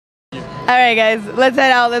All right, guys, let's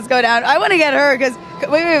head out. Let's go down. I want to get her because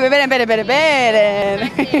wait.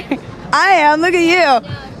 I am. Look at you.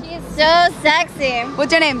 She's so sexy.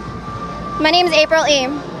 What's your name? My name's April E.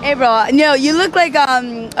 April. No, you look like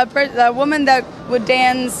a woman that would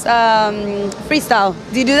dance freestyle.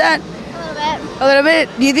 Do you do that? A little bit. A little bit.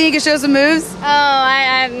 Do you think you can show some moves? Oh,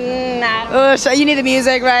 I'm not. Oh, you need the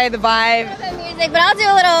music, right? The vibe. The music, but I'll do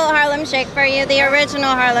a little Harlem Shake for you. The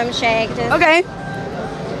original Harlem Shake. Just Okay.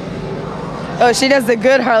 Oh, she does the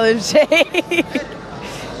good Harlem Shake.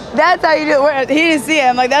 That's how you do it. He didn't see it.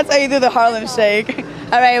 I'm like, that's how you do the Harlem Shake.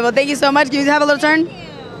 All right, well, thank you so much. Can you have a little turn?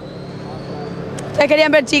 Thank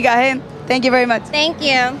you very much. Thank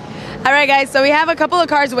you. All right, guys, so we have a couple of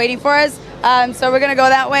cars waiting for us. So we're going to go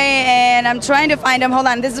that way, and I'm trying to find them. Hold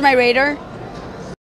on, this is my radar.